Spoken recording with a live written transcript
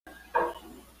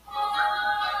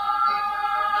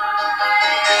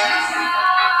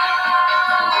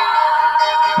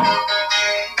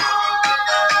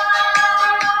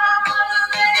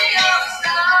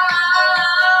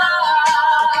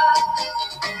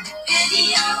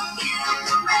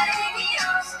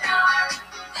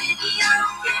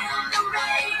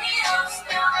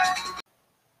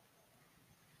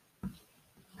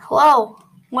Hello.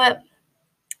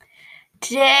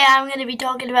 Today I'm going to be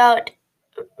talking about,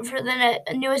 for the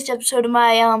newest episode of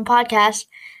my podcast,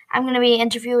 I'm going to be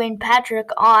interviewing Patrick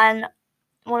on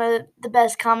one of the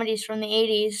best comedies from the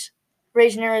 80s,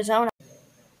 Raising Arizona.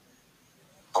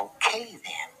 Okay,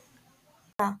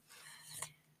 then.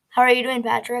 How are you doing,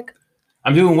 Patrick?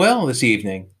 I'm doing well this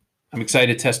evening. I'm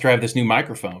excited to test drive this new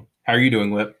microphone. How are you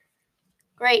doing, Whip?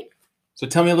 Great. So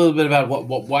tell me a little bit about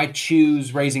why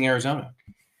choose Raising Arizona?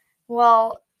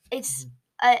 Well, it's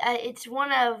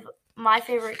one of my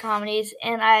favorite comedies,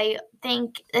 and I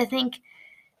think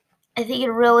it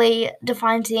really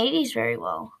defines the 80s very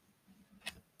well.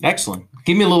 Excellent.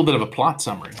 Give me a little bit of a plot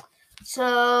summary.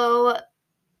 So,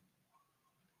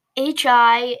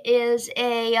 H.I. is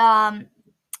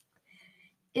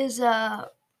a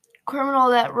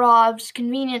criminal that robs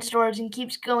convenience stores and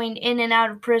keeps going in and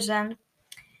out of prison.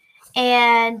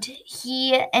 And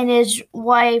he and his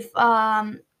wife,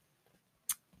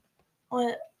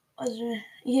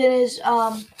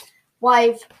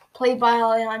 wife, played by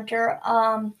Holly Hunter,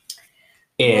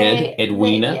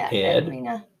 Edwina.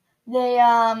 They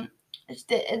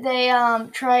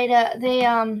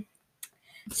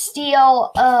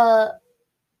steal a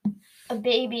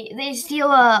baby. They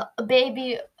steal a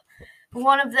baby,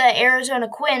 one of the Arizona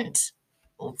Quints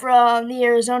from the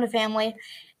Arizona family,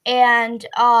 and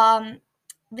then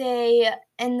they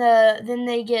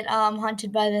get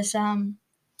hunted by this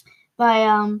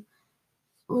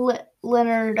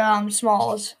Leonard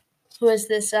Smalls, who is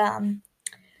this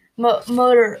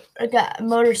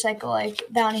motorcycle like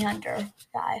bounty hunter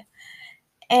guy,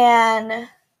 and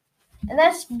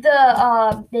that's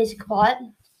the basic plot.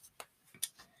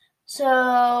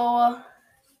 So,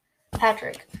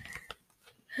 Patrick,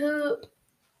 who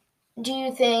do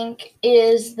you think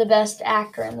is the best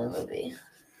actor in the movie?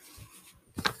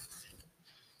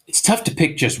 It's tough to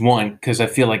pick just one because I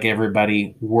feel like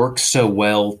everybody works so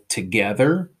well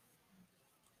together.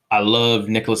 I love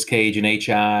Nicolas Cage and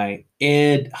H.I.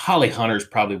 Holly Hunter is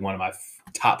probably one of my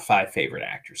top 5 favorite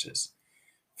actresses.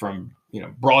 From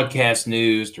broadcast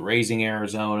news to Raising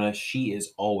Arizona, she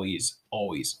is always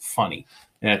funny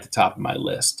and at the top of my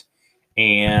list.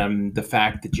 And the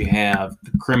fact that you have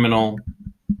the criminal,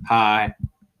 Hi,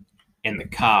 and the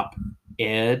cop,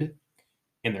 Ed,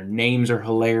 and their names are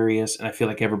hilarious, and I feel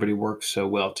like everybody works so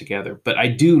well together. But I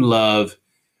do love,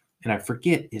 and I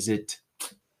forget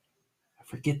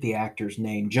the actor's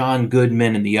name, John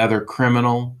Goodman and the other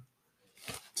criminal.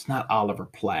 It's not Oliver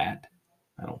Platt,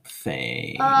 I don't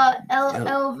think.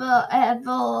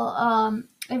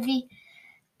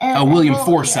 William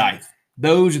Forsythe. Yeah.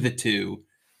 Those are the two.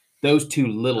 Those two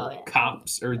little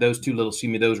cops, or those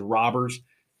robbers,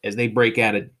 as they break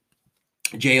out of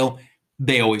jail,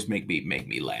 they always make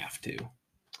me laugh too.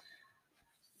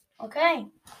 Okay.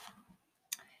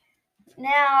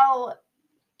 Now,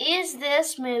 is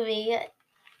this movie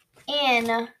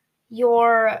in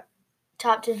your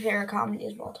top 10 favorite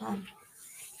comedies of all time?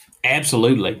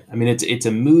 Absolutely. I mean, it's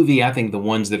a movie. I think the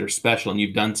ones that are special, and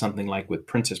you've done something like with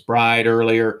Princess Bride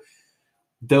earlier,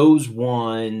 those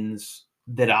ones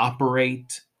that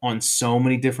operate on so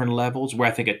many different levels, where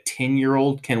I think a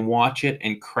 10-year-old can watch it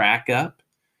and crack up,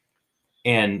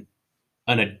 and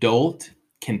an adult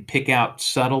can pick out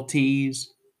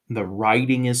subtleties. The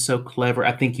writing is so clever.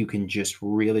 I think you can just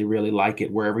really, really like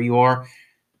it wherever you are,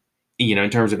 in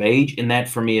terms of age. And that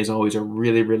for me is always a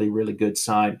really, really, really good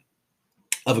sign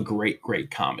of a great,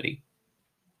 great comedy.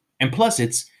 And plus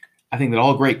I think that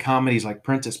all great comedies like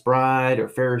Princess Bride or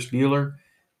Ferris Bueller,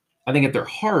 I think at their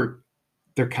heart,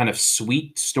 they're kind of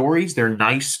sweet stories. They're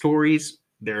nice stories.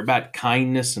 They're about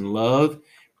kindness and love.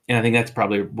 And I think that's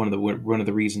probably one of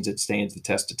the reasons it stands the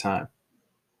test of time.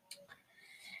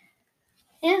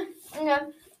 Yeah. Okay.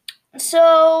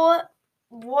 So,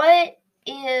 what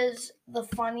is the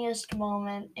funniest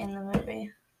moment in the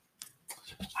movie?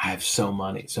 I have so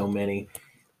many.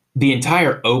 The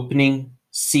entire opening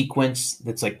sequence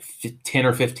that's like 10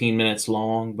 or 15 minutes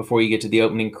long before you get to the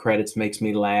opening credits makes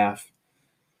me laugh.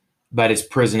 About his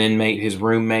prison inmate, his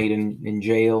roommate in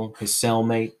jail, his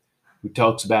cellmate, who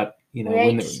talks about,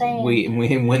 when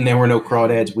there were no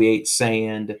crawdads, we ate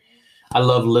sand. I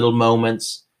love little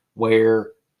moments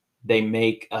where they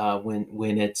make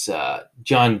when it's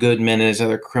John Goodman and his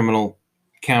other criminal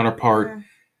counterpart,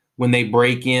 when they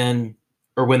break in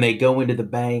or when they go into the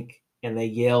bank and they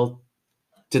yell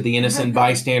to the innocent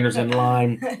bystanders in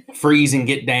line, freeze and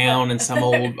get down, and some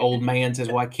old man says,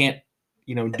 well, I can't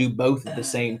do both at the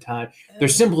same time.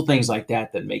 There's simple things like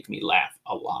that make me laugh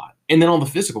a lot. And then all the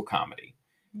physical comedy,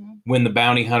 when the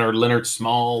bounty hunter Leonard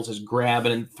Smalls is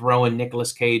grabbing and throwing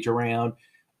Nicolas Cage around,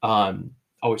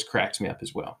 always cracks me up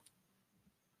as well.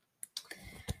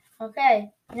 Okay,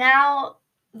 now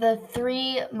the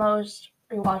 3 most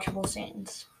rewatchable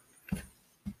scenes.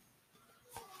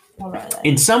 What are they?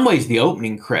 In some ways, the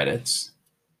opening credits,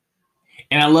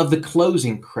 and I love the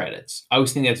closing credits. I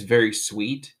always think that's very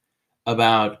sweet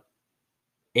about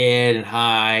Ed and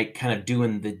Hai kind of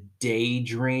doing the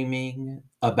daydreaming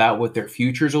about what their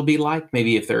futures will be like,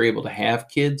 maybe if they're able to have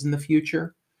kids in the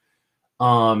future.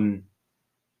 And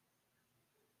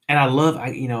I love,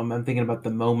 I'm thinking about the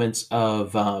moments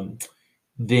of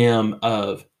them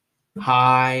of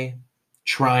Hai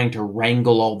trying to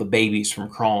wrangle all the babies from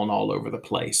crawling all over the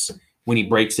place when he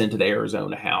breaks into the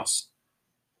Arizona house.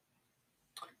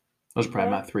 Those are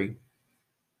probably my 3.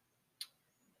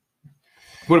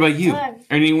 What about you?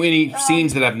 Any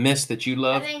scenes that I've missed that you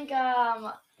love? I think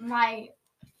my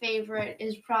favorite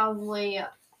is probably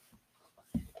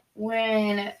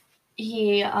when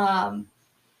he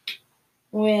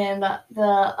when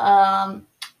the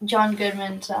John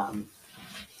Goodman's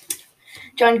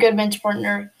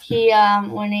partner, he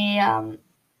when he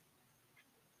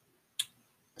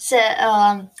said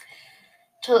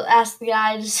to ask the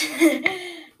guys,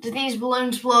 do these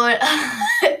balloons blow it?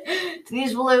 Do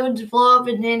these balloons blow up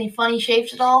in any funny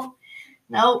shapes at all?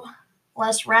 Nope.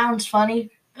 Less round's funny.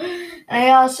 And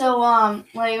I also like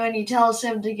when he tells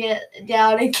him to get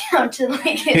down and count to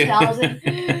like 1,000.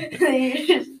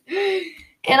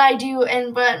 And I do,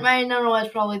 but my number one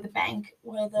is probably the bank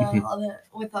with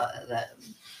the.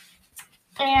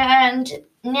 And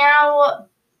now.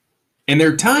 And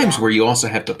there are times where you also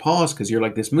have to pause because you're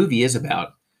like, this movie is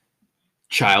about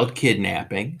child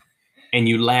kidnapping, and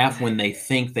you laugh when they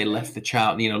think they left the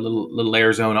child, little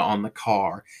Arizona on the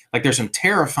car. Like there's some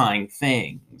terrifying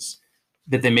things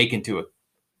that they make into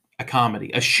a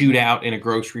comedy, a shootout in a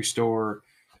grocery store.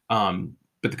 But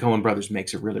the Coen brothers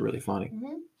makes it really, really funny.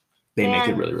 Mm-hmm. They make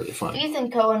it really, really funny. Ethan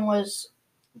Coen was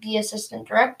the assistant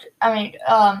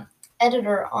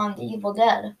editor on The Evil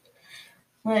Dead.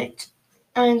 Like,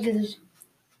 it's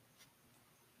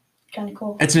kind of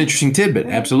cool. That's an interesting tidbit.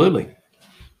 Mm-hmm. Absolutely.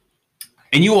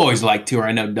 And you always like to, or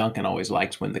I know Duncan always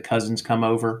likes when the cousins come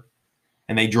over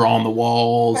and they draw on the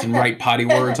walls and write potty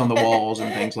words on the walls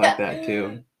and things like that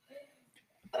too.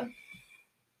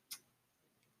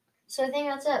 So I think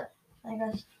that's it, I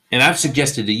guess. And I've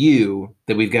suggested to you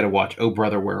that we've got to watch Oh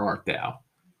Brother, Where Art Thou?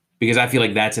 Because I feel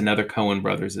like that's another Coen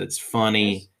brothers that's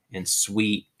funny and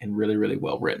sweet and really, really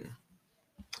well written.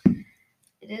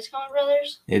 It is Coen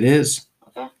brothers? It is.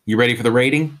 Okay. You ready for the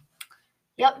rating?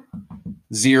 Yep.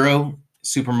 0,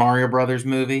 Super Mario Brothers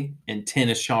movie, and 10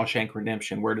 is Shawshank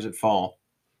Redemption. Where does it fall?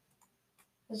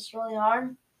 This is really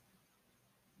hard.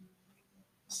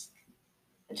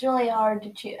 It's really hard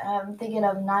to choose. I'm thinking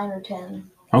of 9 or 10.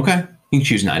 Okay. You can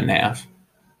choose 9.5.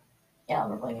 Yeah, I'll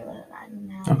probably give it a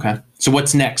 9.5. Okay. So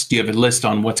what's next? Do you have a list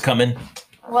on what's coming?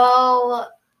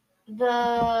 Well,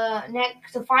 the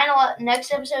next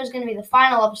episode is going to be the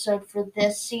final episode for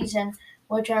this season,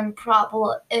 which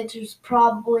it's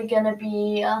probably going to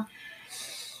be. I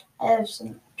have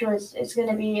some choice. It's going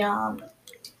to be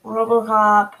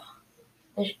RoboCop,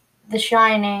 The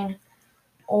Shining,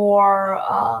 or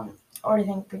do you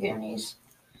think The Goonies?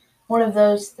 One of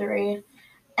those 3.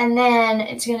 And then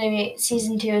it's going to be,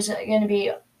 season 2 is going to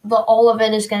be, all of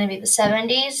it is going to be the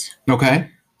 70s. Okay.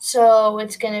 So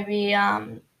it's going to be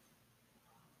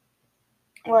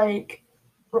like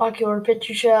Rocky Horror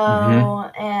Picture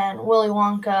Show and Willy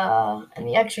Wonka and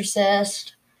The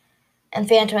Exorcist and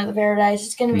Phantom of the Paradise.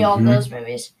 It's going to be all those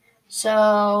movies.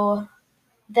 So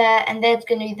that's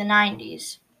going to be the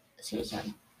 90s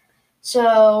season.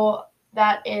 So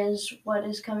that is what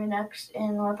is coming next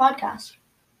in our podcast.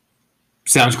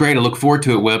 Sounds great. I look forward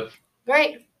to it, Whip.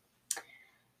 Great.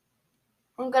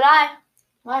 Well, good eye.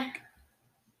 Bye.